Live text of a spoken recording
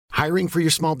Hiring for your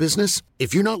small business?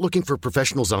 If you're not looking for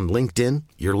professionals on LinkedIn,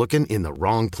 you're looking in the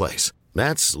wrong place.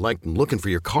 That's like looking for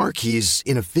your car keys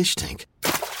in a fish tank.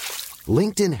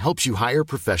 LinkedIn helps you hire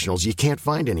professionals you can't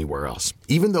find anywhere else,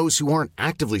 even those who aren't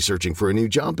actively searching for a new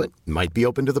job but might be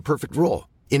open to the perfect role.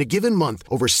 In a given month,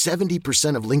 over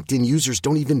 70% of LinkedIn users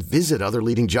don't even visit other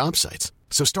leading job sites.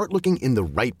 So start looking in the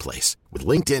right place. With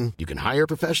LinkedIn, you can hire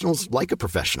professionals like a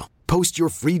professional. Post your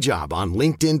free job on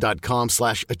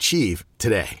linkedin.com/achieve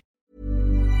today.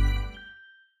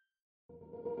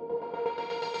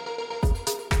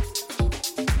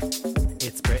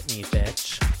 It's Britney,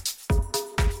 bitch.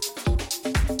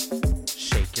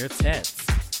 Shake your tits.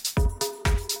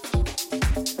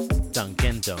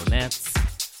 Dunkin' Donuts.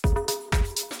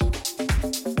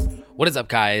 What is up,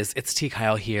 guys? It's T.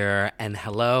 Kyle here, and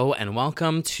hello and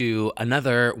welcome to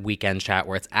another weekend chat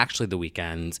where it's actually the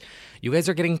weekend. You guys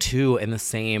are getting two in the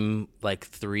same,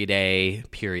 3-day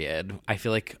period. I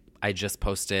feel like I just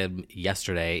posted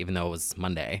yesterday, even though it was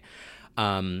Monday.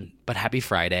 But happy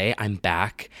Friday. I'm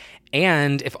back.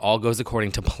 And if all goes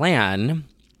according to plan,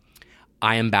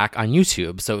 I am back on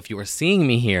YouTube. So if you are seeing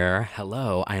me here,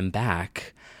 hello, I am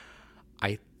back.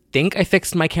 I think I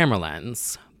fixed my camera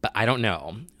lens, but I don't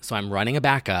know. So I'm running a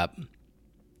backup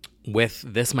with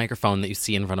this microphone that you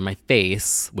see in front of my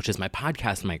face, which is my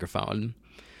podcast microphone.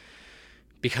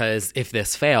 Because if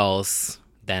this fails,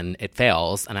 then it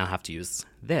fails, and I'll have to use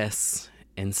this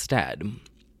instead.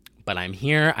 But I'm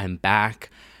here, I'm back.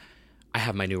 I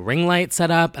have my new ring light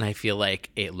set up, and I feel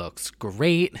like it looks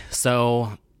great.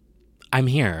 So I'm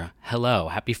here. Hello,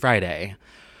 happy Friday.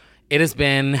 It has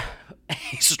been a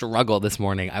struggle this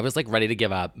morning. I was ready to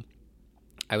give up.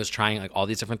 I was trying all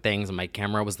these different things, and my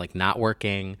camera was not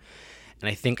working. And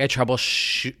I think I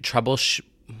troubleshot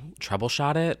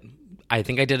it. I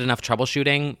think I did enough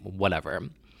troubleshooting, whatever.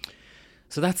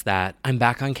 So that's that. I'm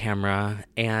back on camera,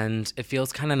 and it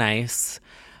feels kind of nice.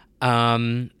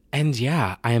 And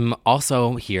yeah, I'm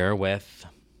also here with,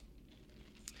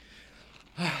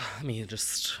 I'm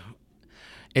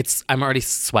already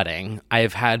sweating.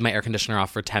 I've had my air conditioner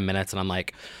off for 10 minutes and I'm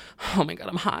like, oh my God,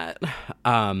 I'm hot.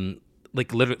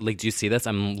 Literally, do you see this?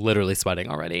 I'm literally sweating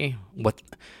already.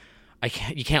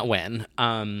 You can't win.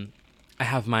 I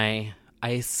have my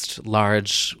iced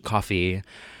large coffee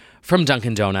from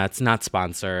Dunkin' Donuts, not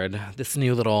sponsored. This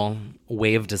new little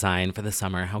wave design for the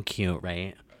summer. How cute,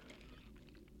 right?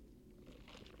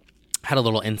 Had a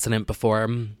little incident before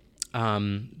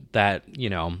that,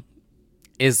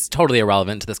 is totally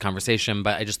irrelevant to this conversation,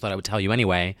 but I just thought I would tell you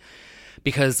anyway,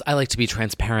 because I like to be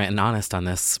transparent and honest on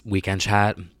this weekend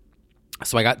chat.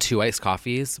 So I got 2 iced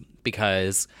coffees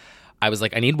because I was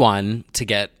like, I need one to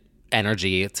get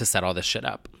energy to set all this shit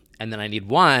up. And then I need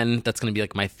one that's going to be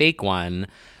my fake one.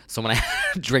 So when I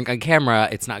drink on camera,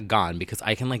 it's not gone because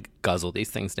I can guzzle these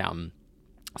things down.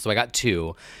 So I got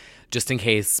 2 just in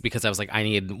case, because I was I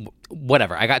need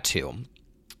whatever. I got 2.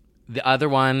 The other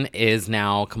one is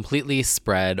now completely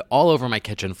spread all over my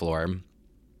kitchen floor.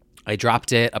 I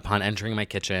dropped it upon entering my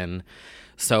kitchen.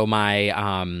 So my,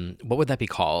 what would that be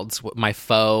called? My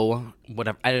faux,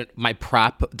 whatever, my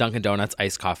prop Dunkin' Donuts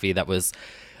iced coffee that was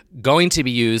going to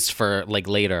be used for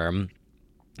later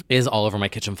is all over my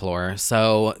kitchen floor.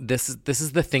 So this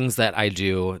is the things that I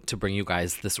do to bring you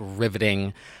guys this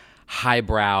riveting,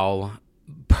 highbrow,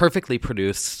 perfectly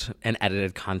produced and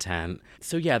edited content.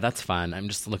 So yeah, that's fun. I'm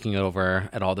just looking over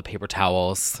at all the paper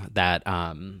towels that,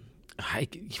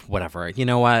 whatever. You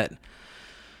know what?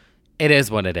 It is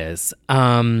what it is.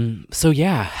 So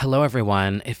yeah, hello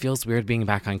everyone. It feels weird being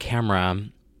back on camera,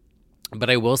 but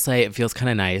I will say it feels kind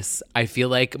of nice. I feel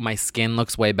like my skin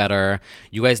looks way better.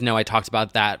 You guys know I talked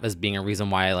about that as being a reason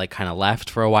why I kind of left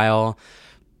for a while.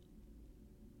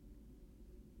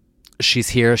 She's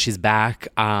here. She's back.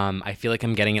 I feel like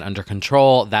I'm getting it under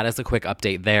control. That is a quick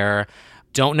update there.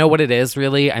 Don't know what it is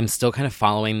really. I'm still kind of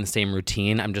following the same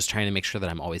routine. I'm just trying to make sure that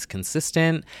I'm always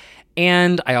consistent.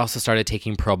 And I also started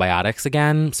taking probiotics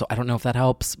again. So I don't know if that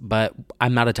helps, but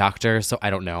I'm not a doctor, so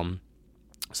I don't know.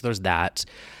 So there's that.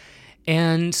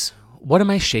 And what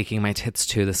am I shaking my tits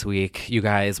to this week, you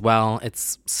guys? Well,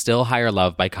 it's still Higher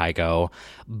Love by Kygo,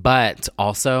 but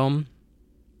also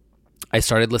I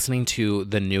started listening to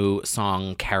the new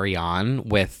song Carry On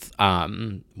with,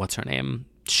 what's her name?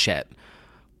 Shit.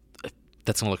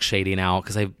 That's going to look shady now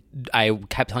because I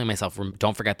kept telling myself,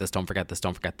 don't forget this, don't forget this,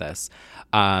 don't forget this.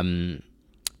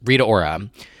 Rita Ora.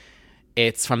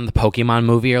 It's from the Pokemon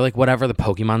movie or whatever, the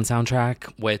Pokemon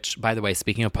soundtrack, which, by the way,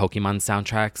 speaking of Pokemon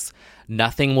soundtracks,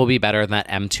 nothing will be better than that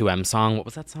M2M song. What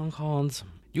was that song called?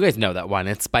 You guys know that one.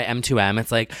 It's by M2M.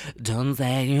 It's like, don't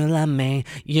say you love me,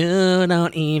 you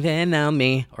don't even know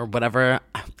me, or whatever.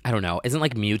 I don't know. Isn't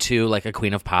like Mewtwo like a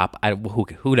queen of pop?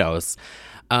 Who knows?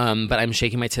 But I'm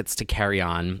shaking my tits to Carry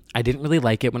On. I didn't really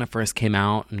like it when it first came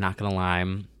out. I'm not going to lie.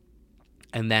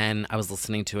 And then I was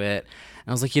listening to it, and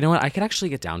I was like, you know what? I could actually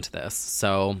get down to this.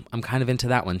 So I'm kind of into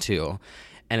that one too.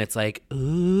 And it's like,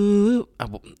 ooh.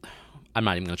 I'm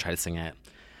not even going to try to sing it.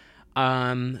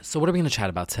 So what are we going to chat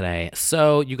about today?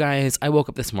 So you guys, I woke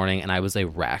up this morning and I was a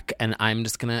wreck, and I'm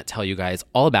just going to tell you guys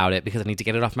all about it because I need to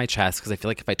get it off my chest, because I feel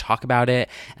like if I talk about it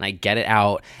and I get it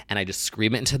out and I just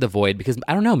scream it into the void, because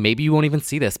I don't know, maybe you won't even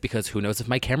see this because who knows if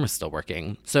my camera's still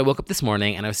working. So I woke up this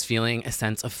morning and I was feeling a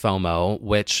sense of FOMO,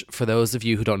 which for those of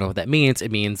you who don't know what that means,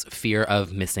 it means fear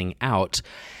of missing out.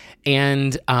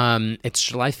 And it's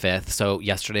July 5th. So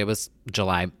yesterday was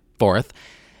July 4th.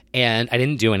 And I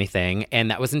didn't do anything,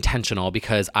 and that was intentional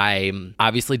because I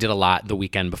obviously did a lot the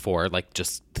weekend before, like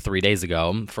just 3 days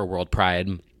ago for World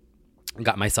Pride.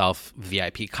 Got myself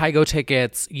VIP Kygo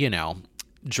tickets,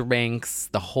 drinks,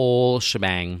 the whole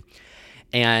shebang.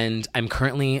 And I'm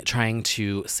currently trying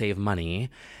to save money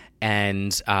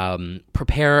and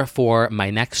prepare for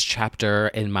my next chapter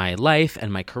in my life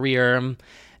and my career,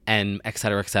 and et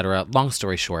cetera, et cetera. Long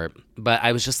story short. But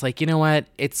I was just like, you know what?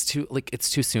 It's too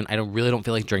soon. I don't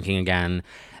feel like drinking again.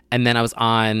 And then I was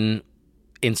on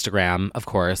Instagram, of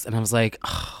course, and I was like,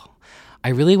 oh, I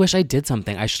really wish I did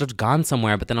something. I should have gone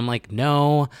somewhere. But then I'm like,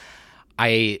 no,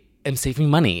 I am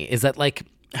saving money. Is that like,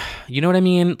 you know what I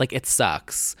mean? Like, it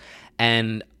sucks.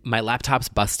 And my laptop's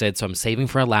busted, so I'm saving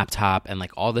for a laptop and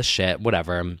like all this shit,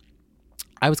 whatever.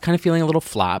 I was kind of feeling a little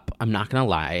flop. I'm not going to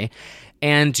lie.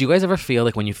 And do you guys ever feel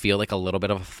like when you feel like a little bit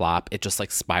of a flop, it just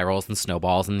like spirals and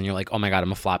snowballs, and then you're like, oh my God,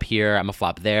 I'm a flop here, I'm a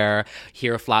flop there,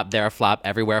 here a flop, there a flop,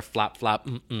 everywhere, flop, flop,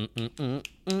 like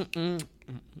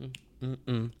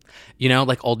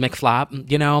old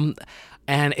McFlop,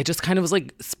 and it just kind of was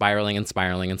like spiraling and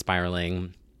spiraling and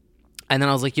spiraling. And then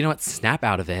I was like, you know what, snap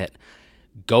out of it,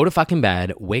 go to fucking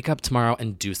bed, wake up tomorrow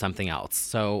and do something else.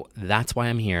 So that's why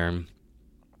I'm here.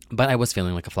 But I was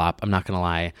feeling like a flop, I'm not going to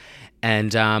lie.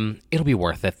 And it'll be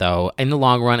worth it, though. In the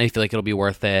long run, I feel like it'll be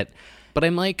worth it. But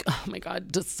I'm like, oh, my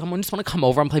God, does someone just want to come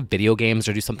over and play video games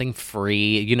or do something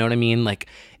free? You know what I mean? Like,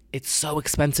 it's so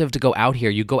expensive to go out here.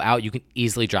 You go out, you can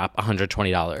easily drop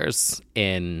 $120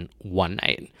 in one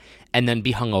night and then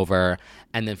be hungover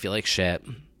and then feel like shit.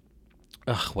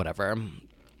 Ugh, whatever.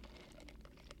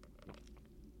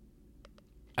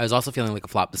 I was also feeling like a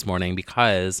flop this morning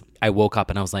because I woke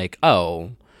up and I was like,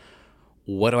 oh,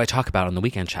 what do I talk about on the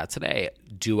weekend chat today?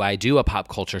 Do I do a pop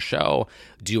culture show?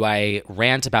 Do I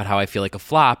rant about how I feel like a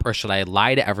flop? Or should I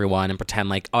lie to everyone and pretend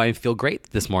like, oh, I feel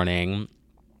great this morning?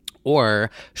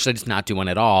 Or should I just not do one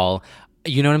at all?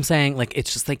 You know what I'm saying? Like,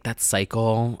 it's just like that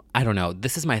cycle. I don't know.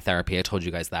 This is my therapy. I told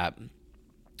you guys that.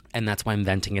 And that's why I'm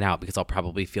venting it out, because I'll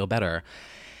probably feel better.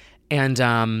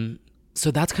 And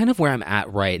so that's kind of where I'm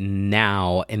at right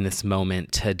now in this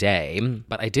moment today.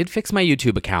 But I did fix my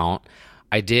YouTube account.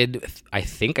 I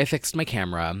think I fixed my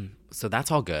camera, so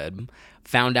that's all good.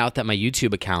 Found out that my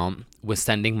YouTube account was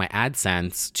sending my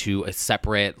AdSense to a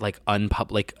separate, like,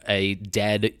 a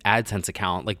dead AdSense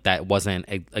account, like, that wasn't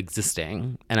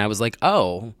existing. And I was like,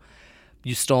 oh,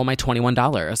 you stole my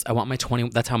 $21. I want my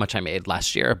that's how much I made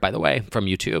last year, by the way, from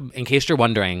YouTube. In case you're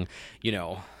wondering,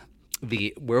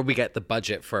 where we get the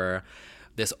budget for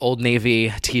this Old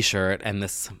Navy t-shirt and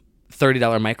this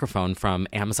 $30 microphone from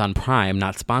Amazon Prime,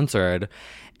 not sponsored,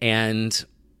 and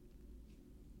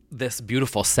this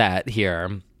beautiful set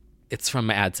here, it's from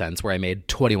my AdSense where I made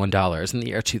 $21 in the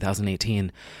year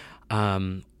 2018.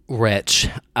 Rich.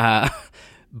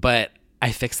 But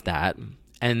I fixed that.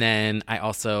 And then I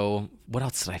also, what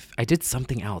else did I did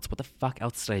something else. What the fuck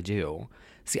else did I do?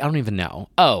 See, I don't even know.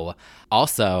 Oh,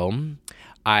 also,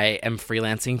 I am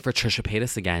freelancing for Trisha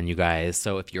Paytas again, you guys.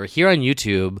 So if you're here on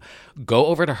YouTube, go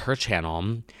over to her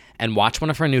channel and watch one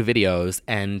of her new videos,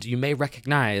 and you may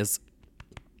recognize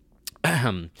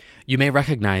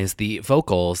the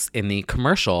vocals in the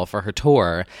commercial for her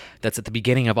tour that's at the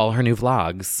beginning of all her new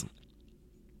vlogs.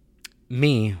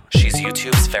 Me. She's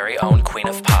YouTube's very own queen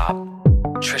of pop.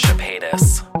 Trisha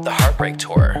Paytas, the Heartbreak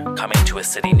Tour, coming to a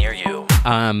city near you.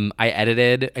 I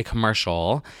edited a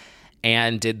commercial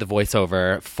and did the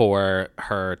voiceover for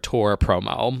her tour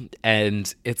promo,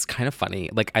 and it's kind of funny.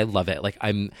 Like, I love it. Like,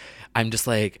 I'm just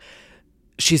like,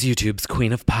 she's YouTube's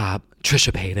queen of pop,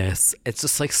 Trisha Paytas. It's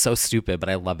just like so stupid, but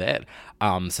I love it.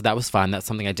 So that was fun. That's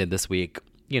something I did this week,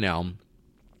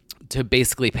 to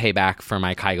basically pay back for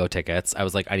my Kygo tickets. I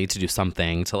was like, I need to do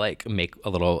something to like make a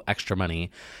little extra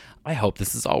money. I hope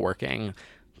this is all working.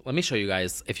 let me show you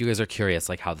guys, if you guys are curious,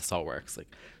 like how this all works. Like,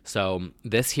 so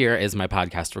this here is my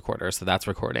podcast recorder. So that's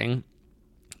recording.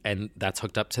 And that's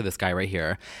hooked up to this guy right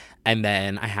here. And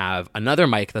then I have another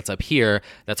mic that's up here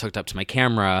that's hooked up to my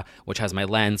camera, which has my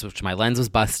lens, which my lens was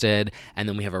busted. And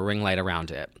then we have a ring light around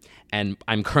it. And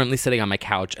I'm currently sitting on my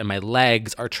couch and my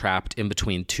legs are trapped in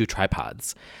between two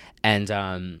tripods.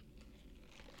 And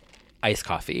iced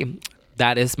coffee.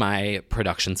 That is my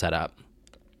production setup.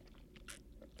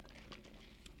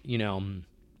 You know,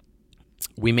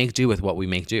 we make do with what we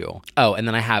make do. Oh, and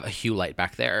then I have a hue light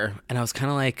back there. And I was kind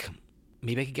of like,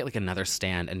 maybe I could get like another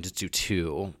stand and just do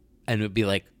two. And it would be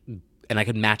like, and I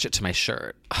could match it to my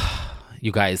shirt.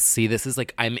 You guys, see, this is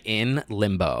like, I'm in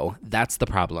limbo. That's the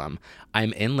problem.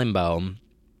 I'm in limbo.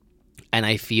 And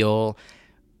I feel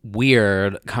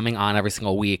weird coming on every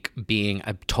single week being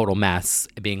a total mess,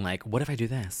 being like, what if I do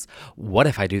this? What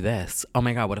if I do this? Oh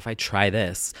my God, what if I try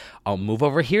this? I'll move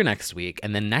over here next week.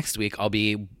 And then next week I'll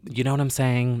be, you know what I'm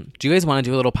saying? Do you guys want to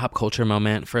do a little pop culture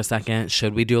moment for a second?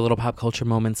 Should we do a little pop culture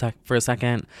moment for a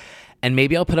second? And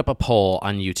maybe I'll put up a poll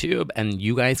on YouTube and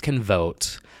you guys can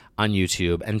vote on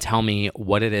YouTube and tell me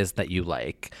what it is that you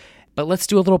like. But let's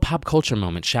do a little pop culture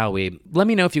moment, shall we? Let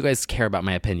me know if you guys care about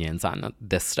my opinions on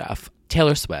this stuff.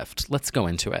 Taylor Swift. Let's go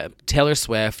into it. Taylor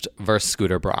Swift versus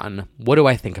Scooter Braun. What do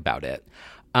I think about it?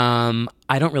 I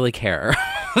don't really care.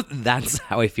 That's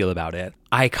how I feel about it.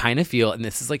 I kind of feel, and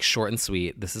this is like short and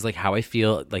sweet, this is like how I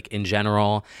feel like in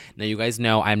general. Now you guys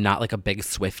know I'm not like a big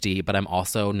Swiftie, but I'm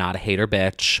also not a hater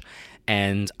bitch.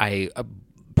 And I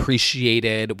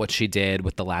appreciated what she did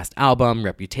with the last album,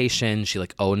 Reputation. She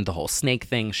like owned the whole snake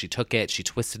thing. She took it, she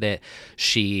twisted it,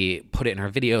 she put it in her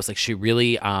videos. Like she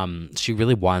really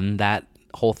won that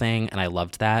whole thing, and I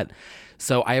loved that.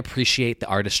 So I appreciate the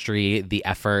artistry, the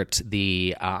effort,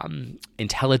 the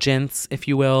intelligence, if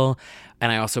you will.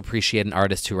 And I also appreciate an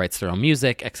artist who writes their own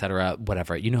music, etc.,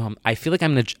 whatever. You know, I feel like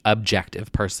I'm an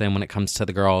objective person when it comes to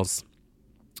the girls.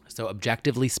 So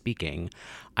objectively speaking,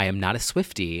 I am not a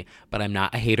Swiftie, but I'm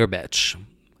not a hater bitch.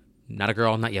 Not a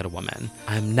girl, not yet a woman.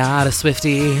 I'm not a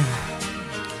Swiftie.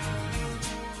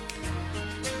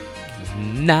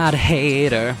 Not a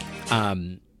hater.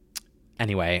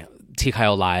 Anyway, T.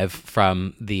 Kyle live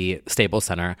from the Staples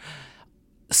Center.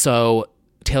 So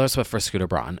Taylor Swift versus Scooter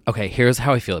Braun. Okay, here's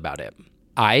how I feel about it.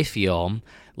 I feel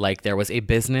like there was a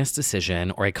business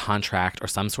decision or a contract or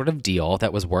some sort of deal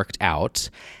that was worked out,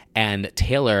 and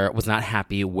Taylor was not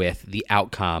happy with the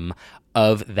outcome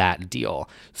of that deal.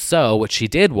 So what she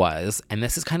did was, and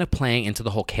this is kind of playing into the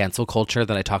whole cancel culture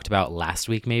that I talked about last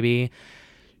week maybe,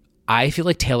 I feel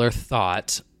like Taylor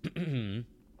thought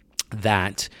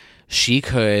that she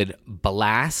could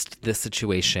blast this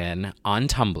situation on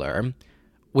Tumblr,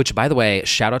 which, by the way,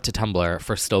 shout out to Tumblr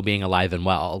for still being alive and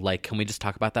well. Like, can we just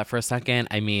talk about that for a second?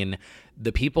 I mean,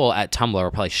 the people at Tumblr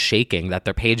are probably shaking that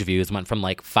their page views went from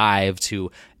like 5 to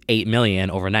 8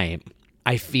 million overnight.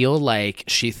 I feel like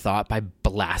she thought by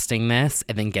blasting this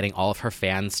and then getting all of her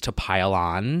fans to pile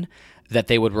on that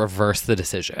they would reverse the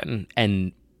decision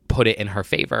and put it in her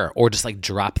favor, or just like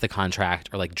drop the contract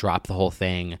or like drop the whole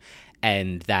thing,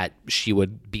 and that she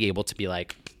would be able to be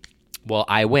like, well,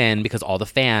 I win because all the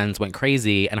fans went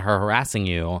crazy and her harassing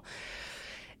you.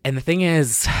 And the thing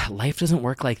is, life doesn't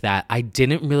work like that. I'm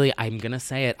going to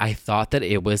say it, I thought that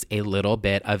it was a little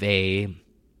bit of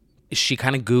she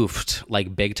kind of goofed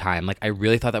like big time. Like I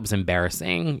really thought that was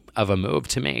embarrassing of a move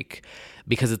to make,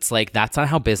 because it's like, that's not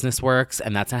how business works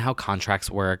and that's not how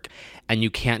contracts work. And you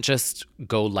can't just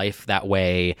go life that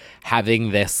way,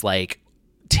 having this like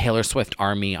Taylor Swift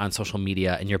army on social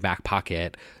media in your back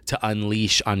pocket to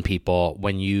unleash on people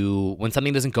when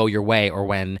something doesn't go your way, or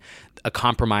when a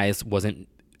compromise wasn't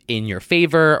in your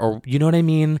favor, or you know what I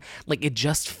mean? Like it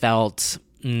just felt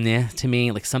to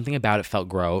me, like something about it felt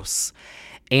gross.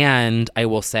 And I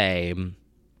will say,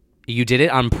 you did it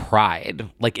on Pride.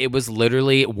 Like it was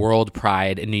literally World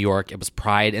Pride in New York. It was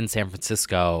Pride in San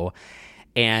Francisco.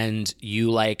 And you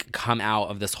like come out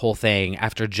of this whole thing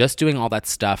after just doing all that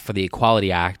stuff for the Equality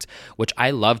Act, which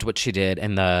I loved what she did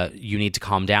in the You Need to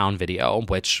Calm Down video,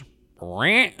 which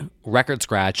record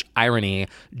scratch, irony,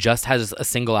 just has a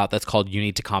single out that's called You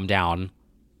Need to Calm Down.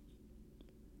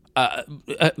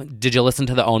 Did you listen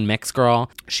to the Own Mix girl?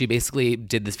 She basically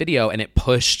did this video and it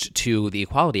pushed to the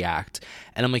Equality Act.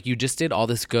 And I'm like, you just did all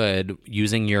this good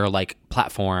using your like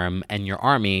platform and your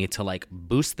army to like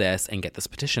boost this and get this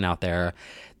petition out there.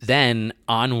 Then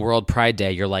on World Pride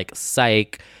Day, you're like,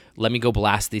 psych, let me go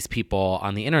blast these people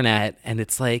on the internet. And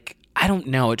it's like, I don't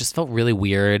know, it just felt really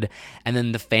weird. And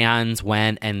then the fans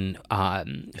went and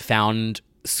found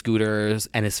Scooter's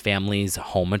and his family's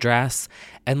home address,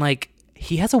 and like,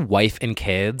 he has a wife and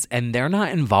kids, and they're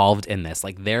not involved in this.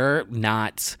 Like, they're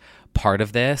not part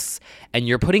of this, and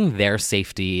you're putting their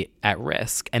safety at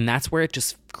risk. And that's where it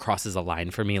just crosses a line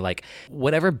for me. Like,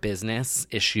 whatever business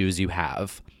issues you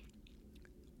have,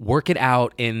 work it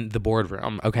out in the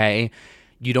boardroom, okay?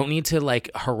 You don't need to like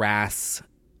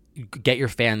get your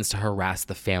fans to harass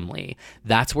the family.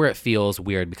 That's where it feels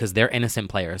weird, because they're innocent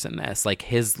players in this. Like,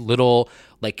 his little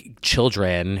like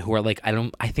children who are like,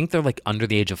 I think they're like under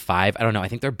the age of 5. I don't know. I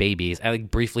think they're babies. I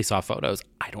like briefly saw photos.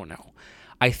 I don't know.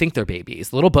 I think they're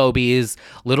babies. Little Bobies,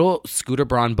 little Scooter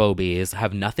Braun Bobies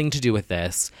have nothing to do with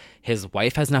this. His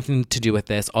wife has nothing to do with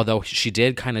this, although she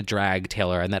did kind of drag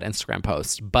Taylor in that Instagram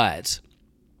post, but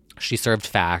she served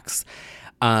facts.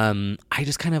 I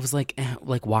just kind of was like,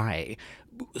 why?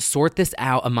 Sort this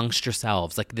out amongst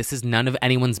yourselves. Like, this is none of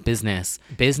anyone's business.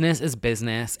 Business is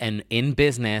business, and in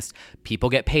business, people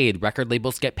get paid. Record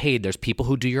labels get paid. There's people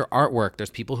who do your artwork.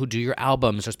 There's people who do your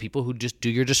albums. There's people who just do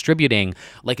your distributing.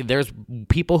 Like, there's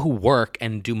people who work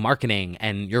and do marketing,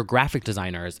 and your graphic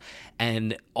designers,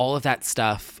 and all of that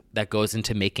stuff that goes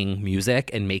into making music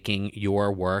and making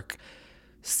your work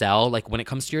sell. Like, when it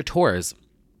comes to your tours,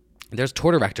 there's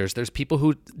tour directors. There's people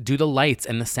who do the lights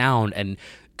and the sound and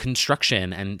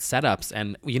construction and setups,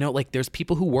 and like, there's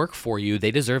people who work for you. They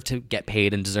deserve to get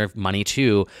paid and deserve money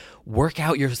too. Work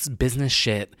out your business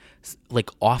shit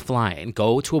like offline.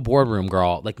 Go to a boardroom,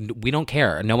 girl. Like, we don't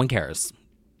care. No one cares.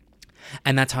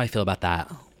 And that's how I feel about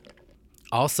that.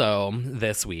 Also,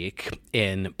 this week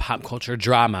in pop culture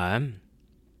drama,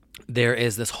 there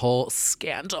is this whole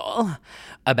scandal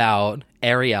about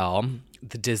Ariel,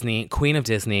 the Disney queen of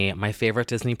Disney, my favorite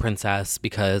Disney princess,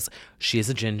 because she's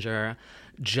a ginger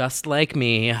just like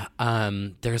me.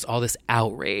 There's all this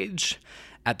outrage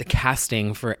at the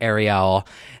casting for Ariel.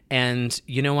 And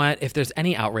you know what? If there's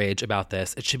any outrage about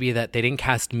this, it should be that they didn't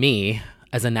cast me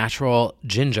as a natural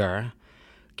ginger.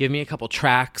 Give me a couple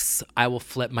tracks. I will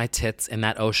flip my tits in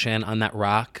that ocean on that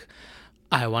rock.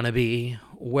 I want to be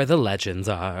where the legends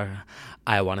are.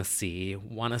 I want to see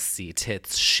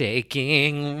tits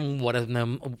shaking. What of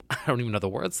them? I don't even know the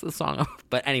words to the song.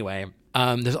 But anyway,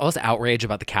 there's all this outrage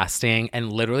about the casting,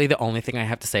 and literally the only thing I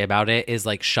have to say about it is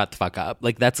like, shut the fuck up.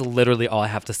 Like, that's literally all I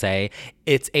have to say.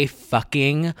 It's a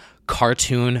fucking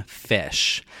cartoon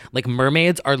fish. Like,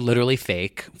 mermaids are literally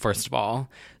fake, first of all.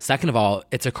 Second of all,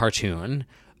 it's a cartoon.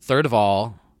 Third of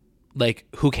all, like,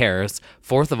 who cares?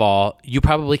 Fourth of all, you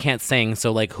probably can't sing,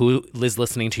 so like, who is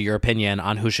listening to your opinion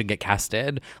on who should get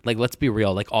casted? Like, let's be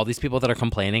real. Like, all these people that are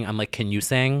complaining, I'm like, can you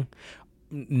sing?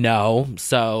 No.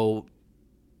 So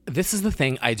this is the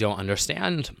thing I don't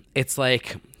understand. It's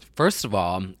like, first of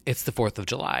all, it's the 4th of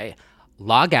July.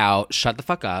 Log out, shut the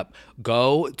fuck up,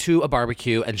 go to a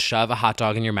barbecue and shove a hot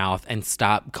dog in your mouth and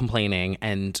stop complaining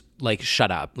and like,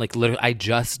 shut up. Like, literally, I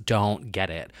just don't get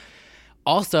it.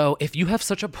 Also, if you have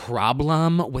such a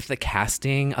problem with the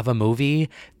casting of a movie,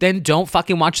 then don't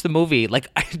fucking watch the movie. Like,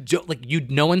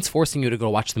 no one's forcing you to go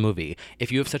watch the movie.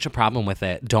 If you have such a problem with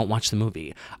it, don't watch the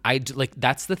movie.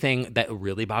 That's the thing that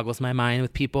really boggles my mind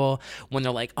with people when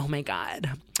they're like, oh my God,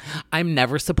 I'm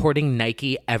never supporting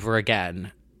Nike ever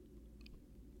again.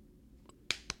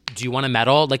 Do you want a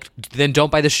medal? Like, then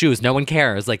don't buy the shoes. No one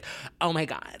cares. Like, oh my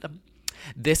God.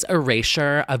 This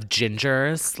erasure of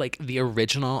gingers, like the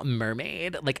original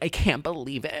mermaid, like, I can't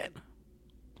believe it.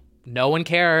 No one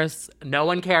cares. No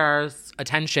one cares.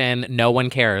 Attention. No one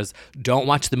cares. Don't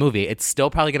watch the movie. It's still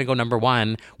probably going to go number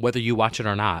 1, whether you watch it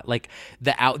or not. Like,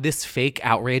 this fake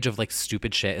outrage of like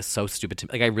stupid shit is so stupid to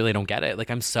me. Like, I really don't get it.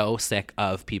 Like, I'm so sick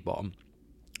of people.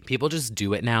 People just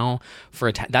do it now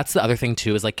for that's the other thing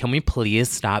too, is like, can we please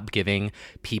stop giving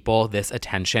people this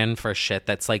attention for shit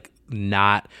that's like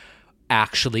not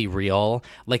actually real?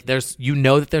 Like, there's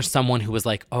that there's someone who was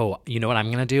like, oh, you know what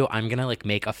I'm gonna do? I'm gonna like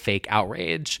make a fake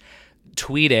outrage,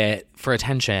 tweet it for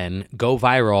attention, go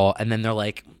viral, and then they're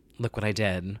like, look what I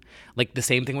did. Like, the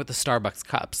same thing with the Starbucks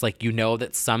cups. Like, that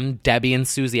some Debbie and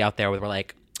Susie out there were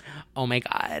like, oh my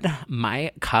God,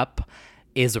 my cup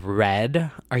is red.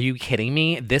 Are you kidding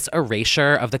me? This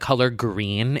erasure of the color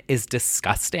green is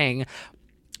disgusting.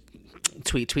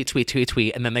 Tweet, tweet, tweet, tweet,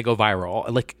 tweet, and then they go viral.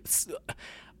 Like,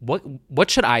 what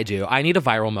should I do? I need a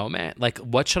viral moment. Like,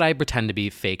 what should I pretend to be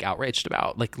fake outraged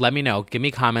about? Like, let me know. Give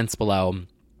me comments below.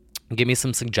 Give me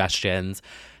some suggestions.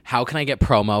 How can I get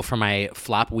promo for my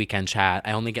flop weekend chat?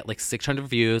 I only get like 600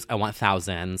 views. I want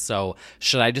 1,000. So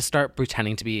should I just start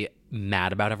pretending to be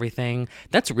mad about everything?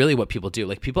 That's really what people do.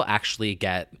 Like, people actually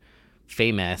get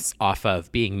famous off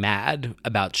of being mad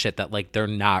about shit that like they're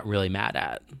not really mad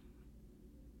at.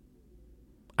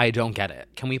 I don't get it.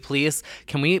 Can we please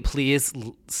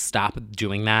stop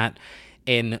doing that?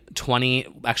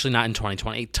 actually not in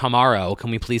 2020, tomorrow,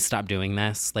 can we please stop doing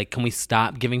this? Like, can we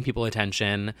stop giving people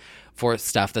attention for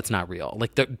stuff that's not real?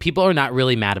 Like, people are not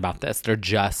really mad about this. They're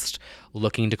just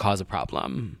looking to cause a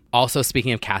problem. Also,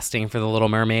 speaking of casting for The Little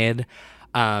Mermaid,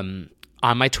 on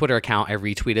my Twitter account, I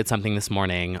retweeted something this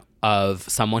morning of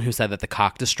someone who said that the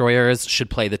Cock Destroyers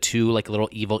should play the two like little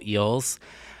evil eels.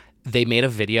 They made a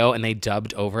video and they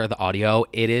dubbed over the audio.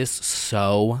 It is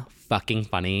so fucking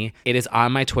funny. It is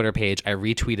on my Twitter page. I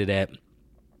retweeted it.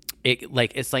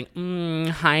 It's like,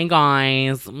 hi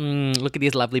guys, look at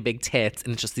these lovely big tits,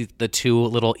 and it's just the two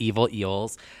little evil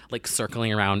eels like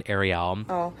circling around Ariel.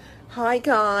 Oh, hi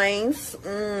guys,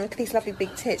 look at these lovely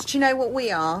big tits. Do you know what we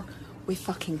are? We're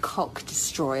fucking cock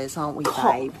destroyers, aren't we,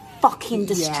 babe? Fucking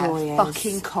destroyers. Yeah,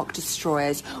 fucking cock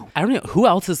destroyers. I don't know who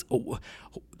else is.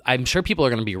 I'm sure people are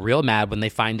going to be real mad when they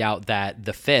find out that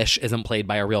the fish isn't played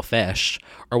by a real fish.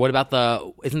 Or what about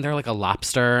isn't there like a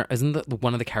lobster? Isn't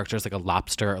one of the characters like a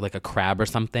lobster or like a crab or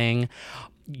something?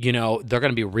 You know, they're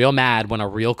going to be real mad when a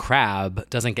real crab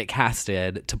doesn't get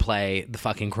casted to play the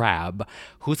fucking crab.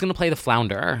 Who's going to play the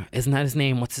flounder? Isn't that his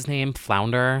name? What's his name?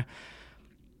 Flounder?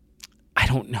 I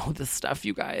don't know this stuff,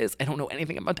 you guys. I don't know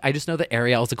anything about it. I just know that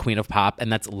Ariel's a queen of pop,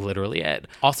 and that's literally it.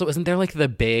 Also, isn't there like the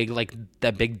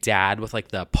big dad with like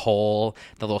the pole,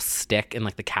 the little stick in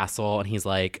like the castle, and he's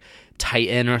like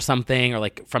Titan or something, or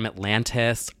like from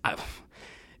Atlantis?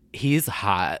 He's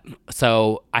hot.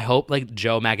 So I hope like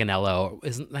Joe Manganiello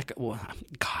isn't like,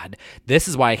 God, this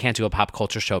is why I can't do a pop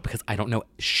culture show, because I don't know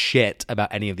shit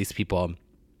about any of these people.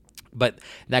 But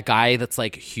that guy that's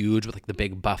like huge with like the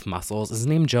big buff muscles, is his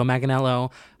name Joe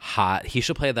Manganiello? Hot. He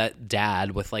should play that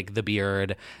dad with like the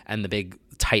beard and the big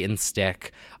Titan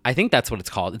stick. I think that's what it's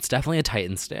called. It's definitely a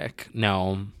Titan stick.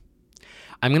 No.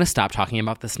 I'm going to stop talking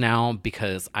about this now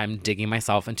because I'm digging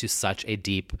myself into such a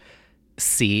deep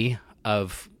sea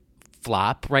of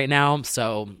flop right now.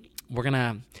 So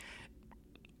the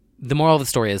moral of the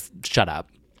story is shut up.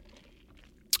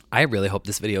 I really hope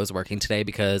this video is working today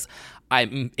because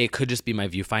it could just be my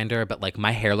viewfinder, but like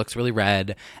my hair looks really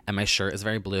red and my shirt is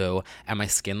very blue and my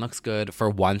skin looks good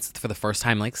for the first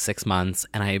time in like 6 months.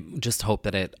 And I just hope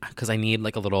that because I need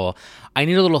a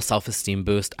little self-esteem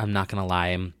boost. I'm not going to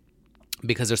lie,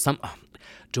 because there's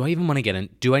do I even want to get in?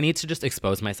 Do I need to just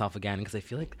expose myself again? Because I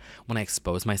feel like when I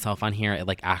expose myself on here, it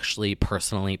like actually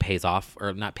personally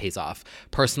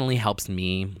personally helps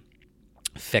me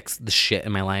fix the shit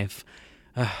in my life.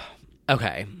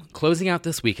 Okay, closing out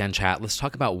this weekend chat, let's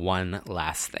talk about one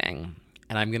last thing.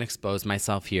 And I'm going to expose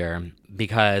myself here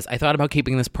because I thought about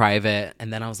keeping this private,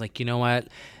 and then I was like, you know what?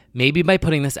 Maybe by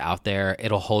putting this out there,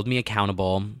 it'll hold me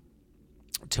accountable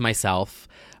to myself.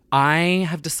 I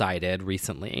have decided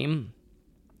recently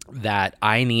that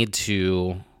I need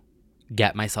to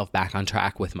get myself back on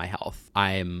track with my health.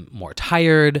 I'm more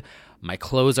tired. My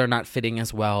clothes are not fitting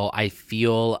as well. I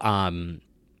feel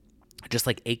just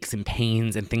like aches and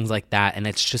pains and things like that. And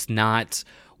it's just not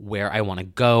where I want to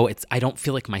go. I don't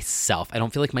feel like myself. I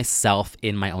don't feel like myself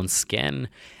in my own skin.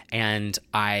 And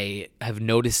I have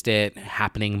noticed it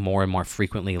happening more and more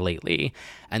frequently lately.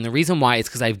 And the reason why is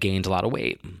because I've gained a lot of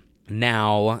weight.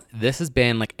 Now, this has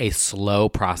been like a slow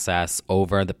process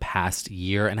over the past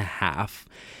year and a half.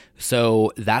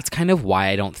 So that's kind of why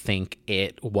I don't think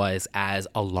it was as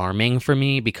alarming for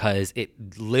me, because it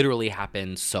literally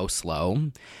happened so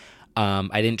slow.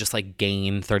 I didn't just like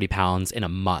gain 30 pounds in a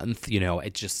month, you know,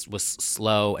 it just was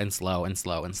slow and slow and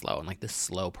slow and slow, and like this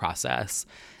slow process.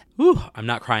 Whew, I'm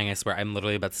not crying, I swear. I'm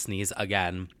literally about to sneeze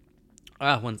again.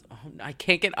 I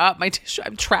can't get up my tissue.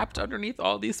 I'm trapped underneath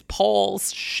all these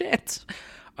poles. Shit.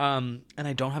 And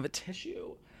I don't have a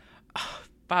tissue. Oh,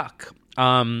 fuck.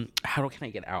 How can I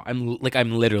get out? I'm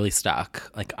literally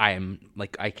stuck.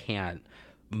 I can't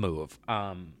move.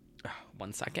 1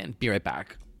 second. Be right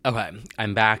back. Okay,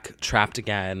 I'm back, trapped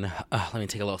again. Let me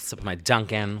take a little sip of my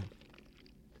Dunkin'.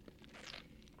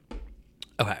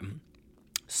 Okay,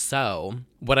 so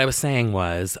what I was saying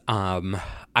was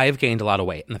I've gained a lot of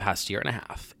weight in the past year and a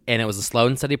half, and it was a slow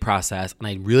and steady process, and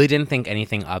I really didn't think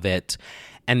anything of it.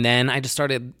 And then I just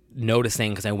started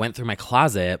noticing, because I went through my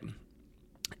closet,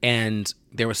 and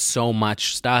there was so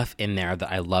much stuff in there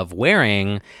that I love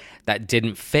wearing that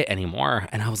didn't fit anymore.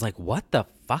 And I was like, what the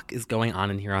fuck is going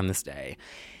on in here on this day?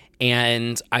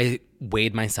 And I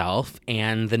weighed myself,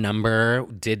 and the number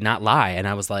did not lie. And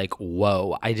I was like,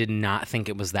 whoa, I did not think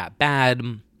it was that bad,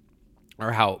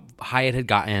 or how high it had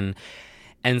gotten.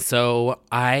 And so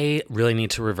I really need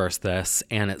to reverse this.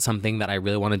 And it's something that I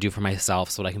really want to do for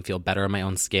myself so that I can feel better in my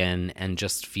own skin and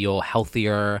just feel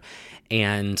healthier.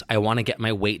 And I want to get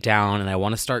my weight down, and I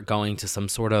want to start going to some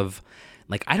sort of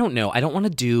Like, I don't know. I don't want to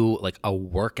do like a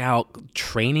workout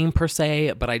training per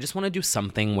se, but I just want to do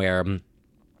something where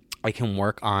I can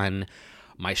work on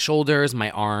my shoulders, my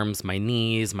arms, my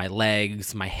knees, my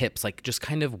legs, my hips, like just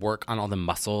kind of work on all the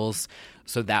muscles.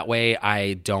 So that way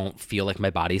I don't feel like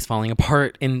my body's falling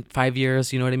apart in 5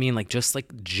 years. You know what I mean? Like just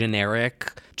like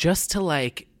generic, just to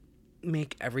like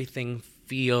make everything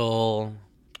feel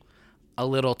a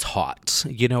little taut.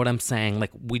 You know what I'm saying?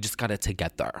 Like we just got it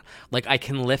together. Like I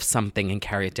can lift something and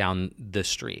carry it down the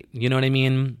street. You know what I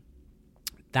mean?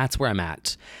 That's where I'm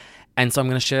at. And so I'm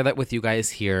going to share that with you guys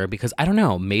here because I don't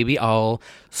know, maybe I'll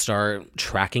start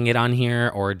tracking it on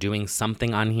here or doing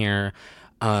something on here.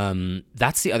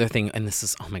 That's the other thing. And this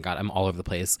is, oh my God, I'm all over the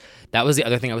place. That was the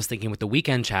other thing I was thinking with the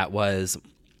weekend chat was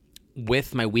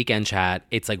with my weekend chat,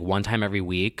 it's like one time every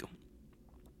week.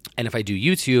 And if I do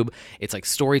YouTube, it's like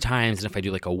story times. And if I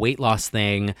do like a weight loss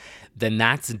thing, then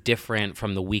that's different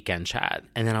from the weekend chat.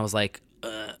 And then I was like,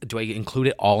 do I include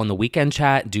it all in the weekend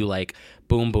chat? Do like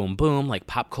boom, boom, boom, like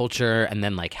pop culture and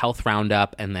then like health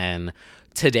roundup. And then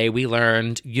today we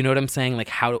learned, you know what I'm saying?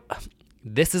 Like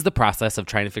this is the process of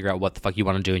trying to figure out what the fuck you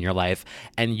want to do in your life.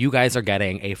 And you guys are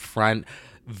getting a front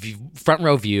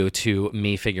row view to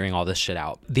me figuring all this shit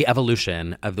out. The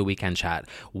evolution of the weekend chat,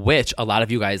 which a lot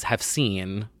of you guys have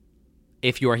seen.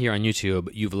 If you are here on YouTube,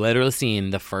 you've literally seen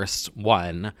the first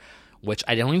one, which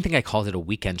I don't even think I called it a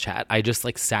weekend chat. I just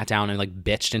like sat down and like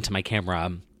bitched into my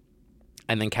camera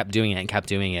and then kept doing it and kept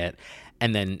doing it.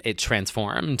 And then it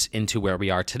transformed into where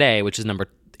we are today, which is number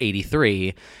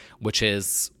 83, which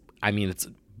is, I mean,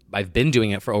 I've been doing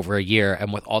it for over a year.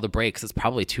 And with all the breaks, it's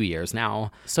probably 2 years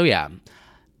now. So yeah,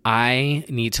 I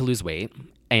need to lose weight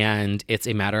and it's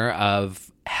a matter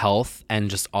of health and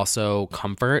just also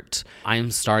comfort. I'm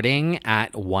starting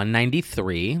at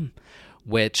 193,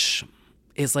 which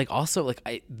is like also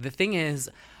like the thing is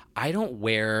I don't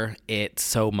wear it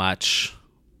so much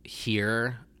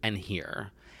here and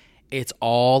here. It's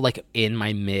all like in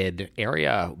my mid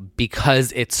area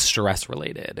because it's stress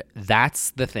related.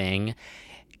 That's the thing.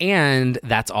 And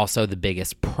that's also the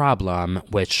biggest problem,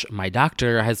 which my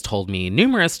doctor has told me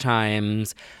numerous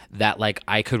times that like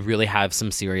I could really have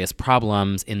some serious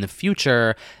problems in the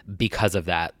future because of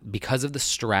that, because of the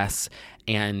stress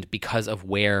and because of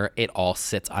where it all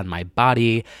sits on my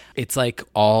body. It's like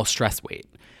all stress weight.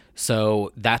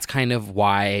 So that's kind of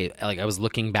why like I was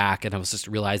looking back and I was just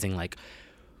realizing like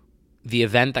the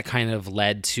event that kind of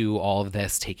led to all of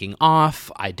this taking off,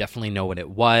 I definitely know what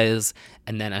it was.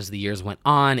 And then as the years went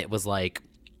on, it was like,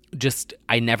 just,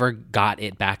 I never got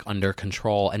it back under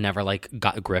control and never like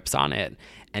got grips on it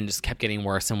and just kept getting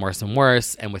worse and worse and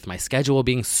worse. And with my schedule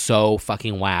being so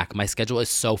fucking whack, my schedule is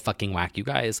so fucking whack, you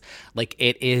guys. Like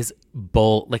it is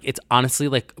like it's honestly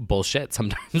like bullshit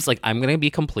sometimes. Like I'm going to be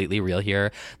completely real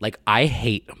here. Like I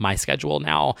hate my schedule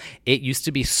now. It used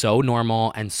to be so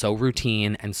normal and so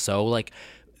routine and so like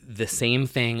the same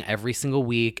thing every single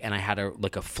week, and I had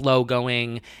a flow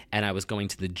going, and I was going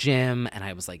to the gym, and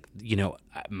I was like, you know,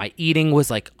 my eating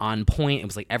was like on point. It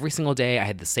was like every single day I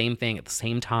had the same thing at the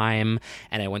same time,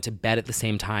 and I went to bed at the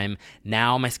same time.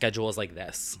 Now my schedule is like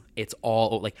this. It's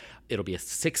all like, it'll be a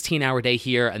 16-hour day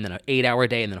here, and then an 8-hour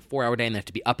day, and then a 4-hour day, and then I have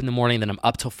to be up in the morning, then I'm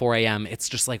up till 4 a.m. It's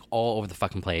just like all over the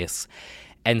fucking place.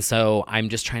 And so I'm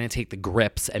just trying to take the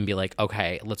grips and be like,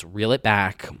 okay, let's reel it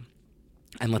back.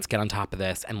 And let's get on top of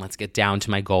this and let's get down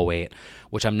to my goal weight,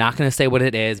 which I'm not going to say what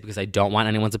it is because I don't want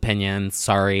anyone's opinions.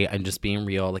 Sorry, I'm just being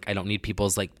real. Like, I don't need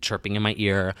people's like chirping in my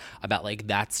ear about like,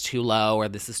 that's too low or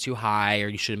this is too high or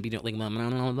you shouldn't be doing like blah, blah,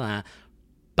 blah, blah.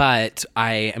 But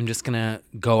I am just going to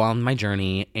go on my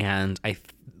journey, and I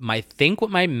think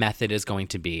what my method is going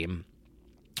to be,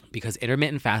 because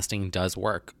intermittent fasting does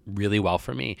work really well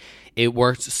for me. It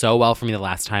worked so well for me the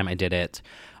last time I did it.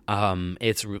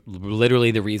 It's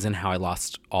literally the reason how I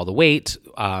lost all the weight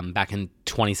back in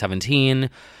 2017.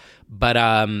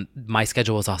 But my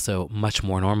schedule was also much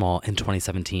more normal in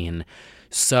 2017.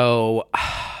 So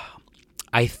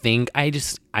I think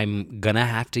I'm going to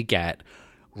have to get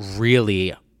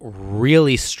really,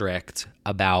 really strict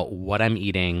about what I'm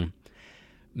eating.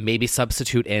 Maybe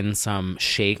substitute in some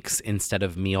shakes instead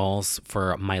of meals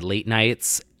for my late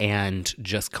nights and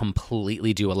just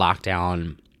completely do a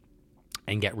lockdown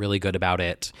and get really good about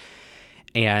it.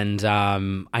 And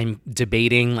I'm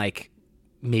debating like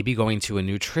maybe going to a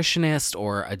nutritionist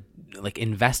or like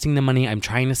investing the money. I'm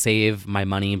trying to save my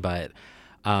money, but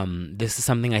this is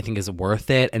something I think is worth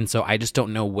it. And so I just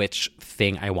don't know which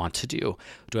thing I want to do.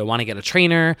 Do I want to get a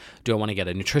trainer? Do I want to get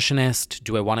a nutritionist?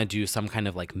 Do I want to do some kind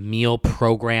of like meal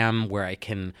program where I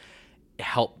can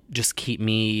help just keep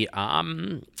me,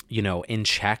 in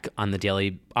check on the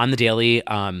daily,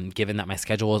 given that my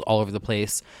schedule is all over the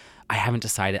place. I haven't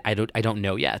decided. I don't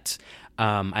know yet.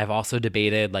 I've also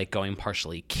debated like going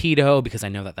partially keto because I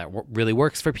know that really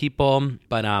works for people,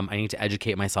 but I need to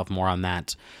educate myself more on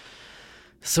that.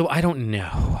 So I don't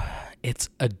know. It's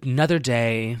another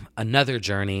day, another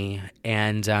journey,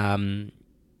 and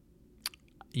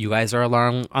you guys are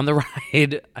along on the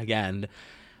ride again.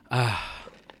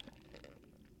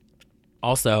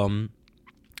 Also,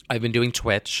 I've been doing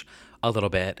Twitch a little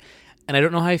bit, and I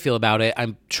don't know how I feel about it.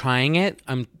 I'm trying it.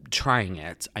 I'm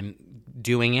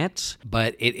doing it,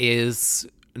 but it is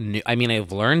new. I mean,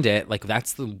 I've learned it. Like,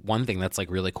 that's the one thing that's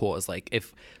like really cool is like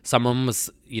if someone was,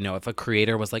 if a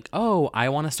creator was like, oh, I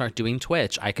want to start doing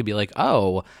Twitch, I could be like,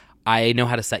 oh, I know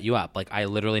how to set you up. Like, I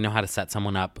literally know how to set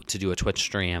someone up to do a Twitch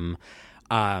stream.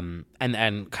 And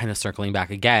then kind of circling back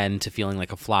again to feeling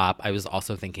like a flop, I was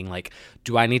also thinking like,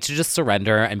 do I need to just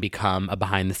surrender and become a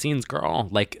behind the scenes girl?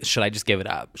 Like, should I just give it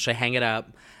up? Should I hang it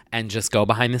up and just go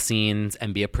behind the scenes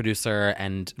and be a producer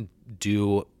and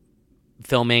do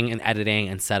filming and editing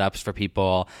and setups for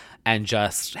people and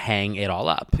just hang it all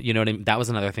up? You know what I mean? That was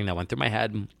another thing that went through my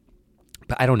head.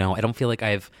 But I don't know. I don't feel like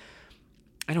I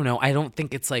don't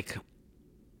think it's like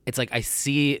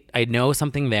I know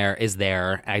something there is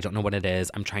there. I don't know what it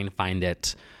is. I'm trying to find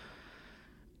it.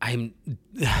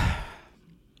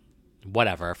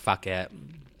 Whatever. Fuck it.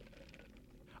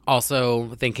 Also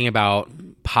thinking about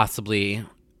possibly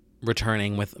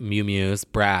returning with Mew Mew's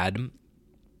Brad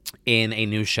in a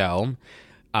new show,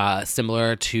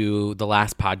 similar to the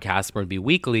last podcast where it would be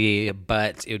weekly,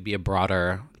 but it would be a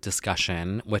broader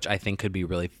discussion, which I think could be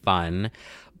really fun.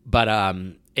 But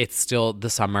it's still the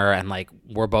summer and like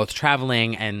we're both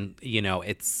traveling and,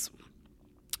 it's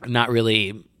not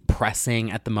really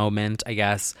pressing at the moment, I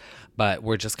guess, but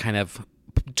we're just kind of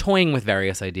toying with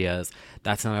various ideas.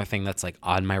 That's another thing that's like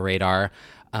on my radar.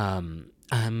 And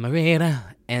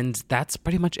that's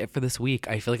pretty much it for this week.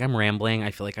 I feel like I'm rambling.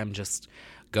 I feel like I'm just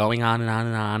going on and on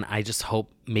and on. I just hope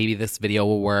maybe this video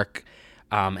will work.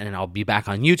 And then I'll be back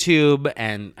on YouTube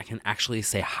and I can actually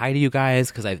say hi to you guys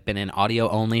because I've been in audio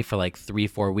only for like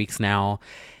 3-4 weeks now.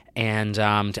 And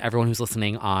to everyone who's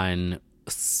listening on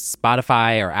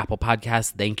Spotify or Apple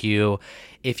Podcasts, thank you.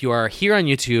 If you are here on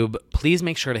YouTube, please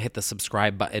make sure to hit the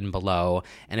subscribe button below.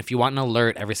 And if you want an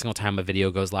alert every single time a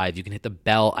video goes live, you can hit the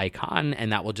bell icon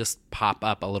and that will just pop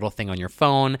up a little thing on your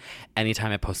phone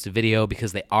anytime I post a video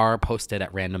because they are posted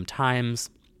at random times.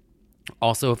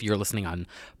 Also, if you're listening on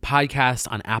podcasts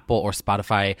on Apple or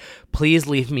Spotify, please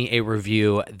leave me a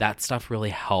review. That stuff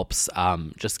really helps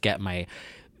just get my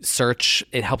search.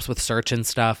 It helps with search and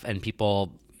stuff, and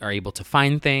people are able to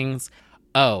find things.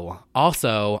 Oh,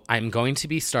 also, I'm going to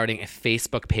be starting a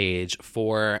Facebook page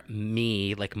for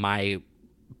me, like my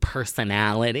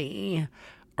personality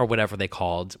or whatever they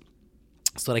called,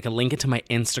 so that I can link it to my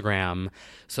Instagram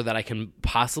so that I can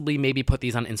possibly maybe put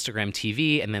these on Instagram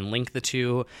TV and then link the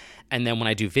two. And then when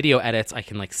I do video edits, I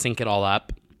can like sync it all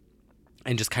up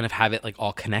and just kind of have it like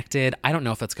all connected. I don't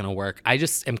know if that's going to work. I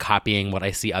just am copying what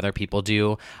I see other people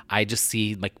do. I just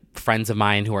see like friends of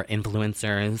mine who are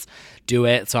influencers do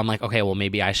it. So I'm like, okay, well,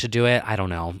 maybe I should do it. I don't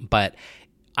know. But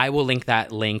I will link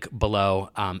that link below.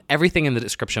 Everything in the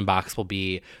description box will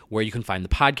be where you can find the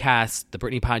podcast, the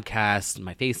Brittany podcast,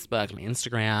 my Facebook, my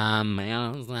Instagram,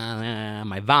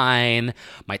 my Vine,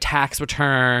 my tax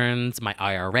returns, my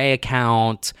IRA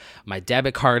account, my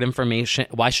debit card information.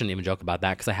 Well, I shouldn't even joke about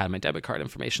that because I had my debit card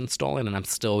information stolen and I'm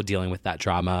still dealing with that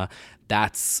drama.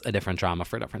 That's a different drama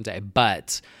for a different day.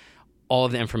 But all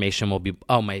of the information will be,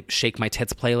 my Shake My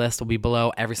Tits playlist will be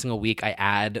below. Every single week I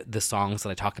add the songs that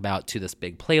I talk about to this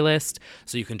big playlist.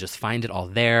 So you can just find it all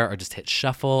there or just hit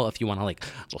shuffle if you want to like a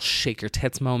little shake your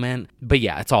tits moment. But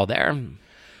yeah, it's all there.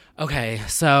 Okay,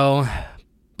 so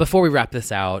before we wrap this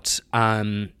out,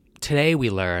 today we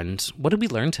learned, what did we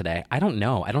learn today? I don't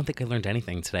know. I don't think I learned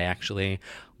anything today, actually.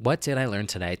 What did I learn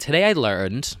today? Today I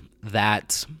learned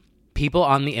that people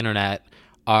on the internet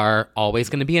are always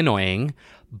going to be annoying,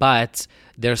 but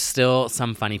there's still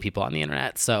some funny people on the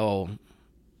internet, so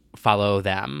follow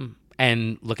them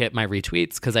and look at my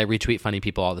retweets because I retweet funny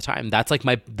people all the time. That's like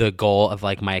the goal of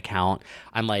like my account.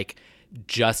 I'm like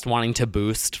just wanting to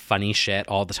boost funny shit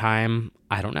all the time.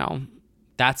 I don't know.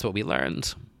 That's what we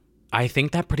learned. I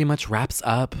think that pretty much wraps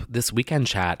up this weekend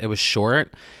chat. It was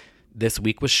short. This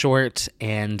week was short,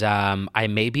 and I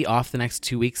may be off the next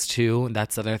 2 weeks too.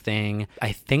 That's the other thing.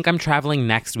 I think I'm traveling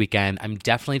next weekend. I'm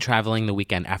definitely traveling the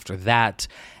weekend after that.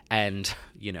 And,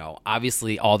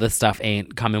 obviously all this stuff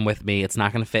ain't coming with me. It's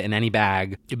not going to fit in any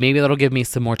bag. Maybe that'll give me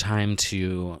some more time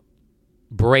to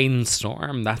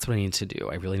brainstorm. That's what I need to do.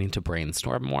 I really need to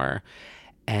brainstorm more.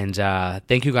 And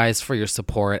thank you guys for your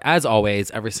support, as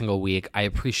always, every single week. I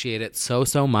appreciate it so,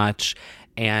 so much.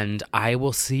 And I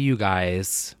will see you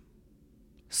guys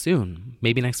soon,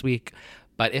 maybe next week.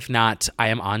 But if not, I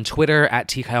am on Twitter at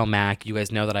 @TKyleMac. You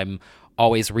guys know that I'm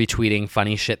always retweeting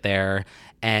funny shit there.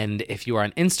 And if you are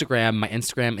on Instagram, my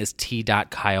Instagram is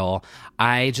t.kyle.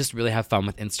 I just really have fun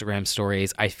with Instagram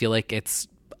stories. I feel like it's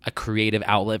a creative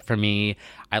outlet for me.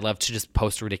 I love to just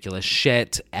post ridiculous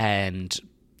shit, and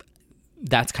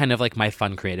that's kind of like my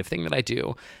fun creative thing that I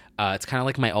do. It's kind of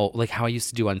like my old, like how I used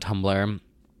to do on Tumblr.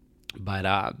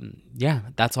 But yeah,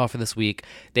 that's all for this week.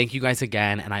 Thank you guys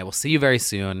again, and I will see you very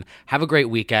soon. Have a great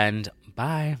weekend.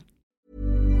 Bye.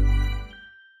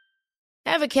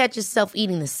 Ever catch yourself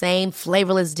eating the same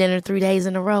flavorless dinner 3 days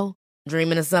in a row?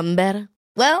 Dreaming of something better?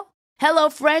 Well,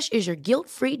 HelloFresh is your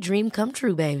guilt-free dream come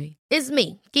true, baby. It's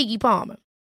me, Keke Palmer.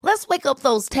 Let's wake up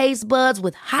those taste buds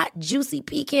with hot, juicy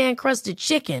pecan-crusted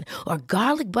chicken or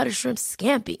garlic butter shrimp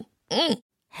scampi.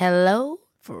 Hello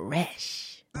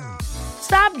Fresh.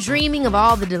 Stop dreaming of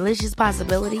all the delicious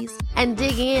possibilities and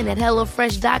dig in at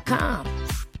HelloFresh.com.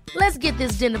 Let's get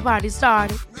this dinner party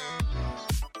started.